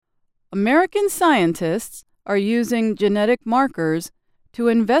American scientists are using genetic markers to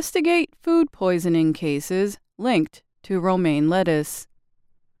investigate food poisoning cases linked to romaine lettuce.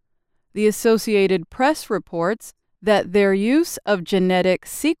 The Associated Press reports that their use of genetic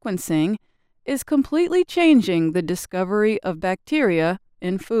sequencing is completely changing the discovery of bacteria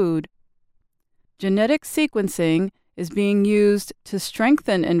in food. Genetic sequencing is being used to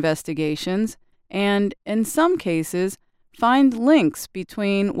strengthen investigations and, in some cases, find links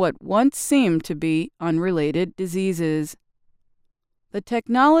between what once seemed to be unrelated diseases. The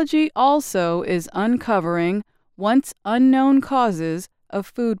technology also is uncovering once unknown causes of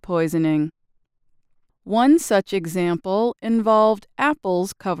food poisoning. One such example involved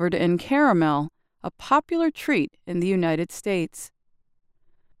apples covered in caramel, a popular treat in the United States.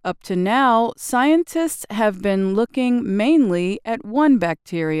 Up to now, scientists have been looking mainly at one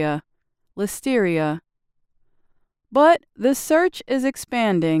bacteria, Listeria. But the search is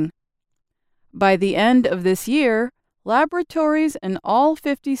expanding. By the end of this year, laboratories in all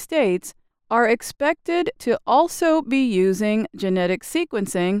 50 states are expected to also be using genetic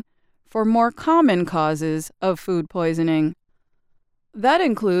sequencing for more common causes of food poisoning. That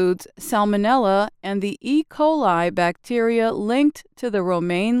includes Salmonella and the E. coli bacteria linked to the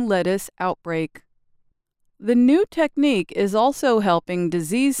romaine lettuce outbreak. The new technique is also helping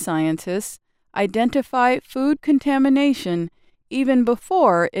disease scientists identify food contamination even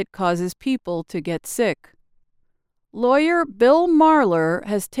before it causes people to get sick. Lawyer Bill Marler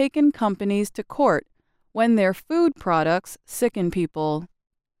has taken companies to court when their food products sicken people.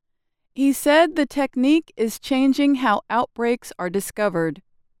 He said the technique is changing how outbreaks are discovered.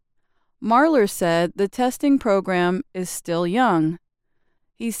 Marler said the testing program is still young.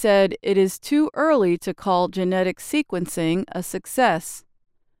 He said it is too early to call genetic sequencing a success.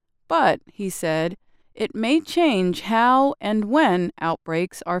 But, he said, it may change how and when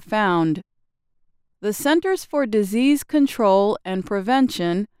outbreaks are found. The Centers for Disease Control and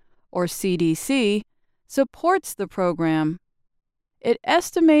Prevention, or CDC, supports the program. It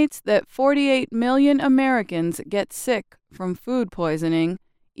estimates that 48 million Americans get sick from food poisoning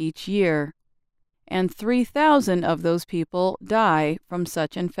each year, and 3,000 of those people die from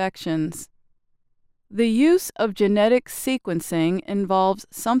such infections. The use of genetic sequencing involves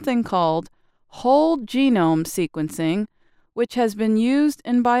something called whole genome sequencing, which has been used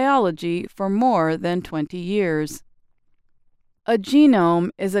in biology for more than 20 years. A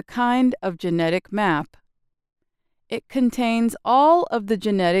genome is a kind of genetic map. It contains all of the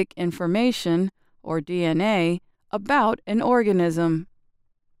genetic information, or DNA, about an organism.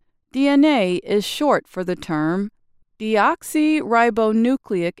 DNA is short for the term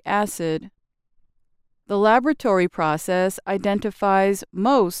deoxyribonucleic acid. The laboratory process identifies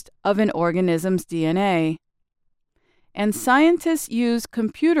most of an organism's DNA, and scientists use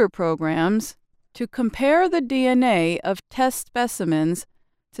computer programs to compare the DNA of test specimens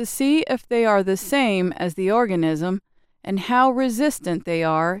to see if they are the same as the organism and how resistant they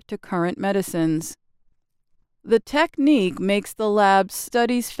are to current medicines. The technique makes the lab's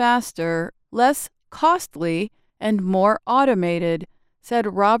studies faster, less costly, and more automated,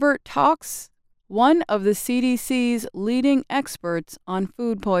 said Robert Tauchs, one of the CDC's leading experts on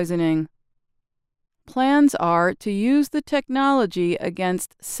food poisoning. Plans are to use the technology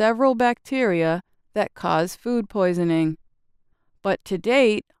against several bacteria that cause food poisoning. But to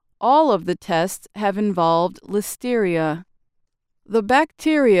date, all of the tests have involved Listeria. The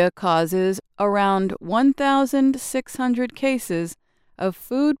bacteria causes around 1,600 cases of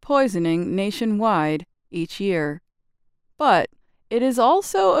food poisoning nationwide each year. But it is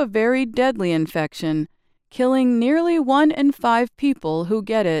also a very deadly infection, killing nearly 1 in 5 people who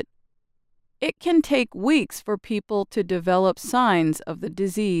get it. It can take weeks for people to develop signs of the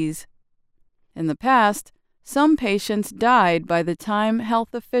disease. In the past, some patients died by the time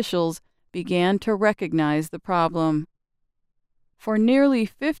health officials began to recognize the problem. For nearly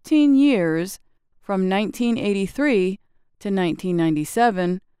 15 years, from 1983 to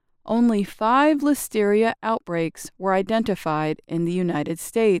 1997, only 5 Listeria outbreaks were identified in the United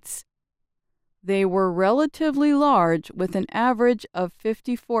States. They were relatively large, with an average of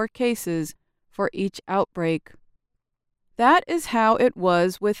 54 cases for each outbreak. That is how it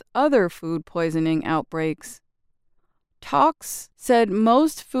was with other food poisoning outbreaks. Tauchs said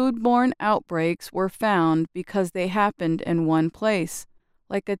most foodborne outbreaks were found because they happened in one place,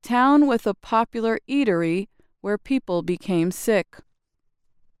 like a town with a popular eatery where people became sick.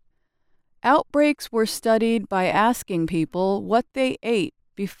 Outbreaks were studied by asking people what they ate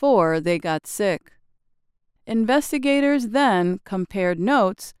before they got sick. Investigators then compared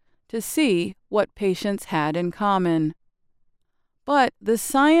notes to see what patients had in common. But the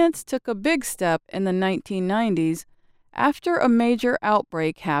science took a big step in the 1990s after a major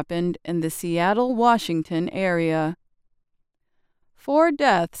outbreak happened in the Seattle, Washington area. 4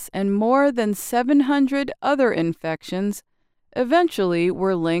 deaths and more than 700 other infections eventually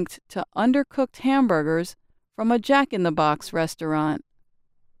were linked to undercooked hamburgers from a Jack in the Box restaurant.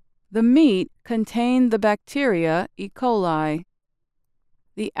 The meat contained the bacteria E. coli.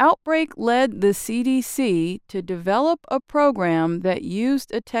 The outbreak led the CDC to develop a program that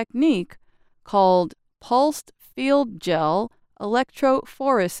used a technique called pulsed field gel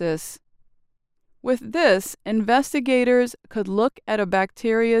electrophoresis. With this, investigators could look at a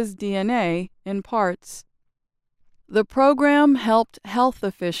bacteria's DNA in parts. The program helped health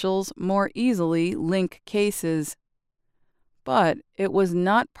officials more easily link cases. But it was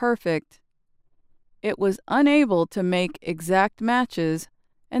not perfect. It was unable to make exact matches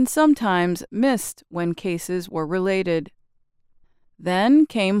and sometimes missed when cases were related. Then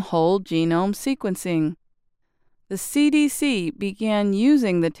came whole genome sequencing. The CDC began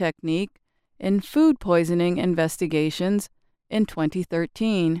using the technique in food poisoning investigations in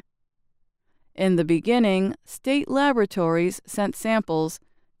 2013. In the beginning, state laboratories sent samples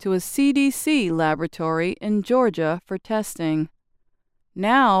to a CDC laboratory in Georgia for testing.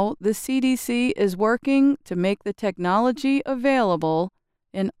 Now, the CDC is working to make the technology available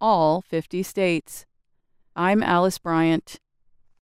in all 50 states. I'm Alice Bryant.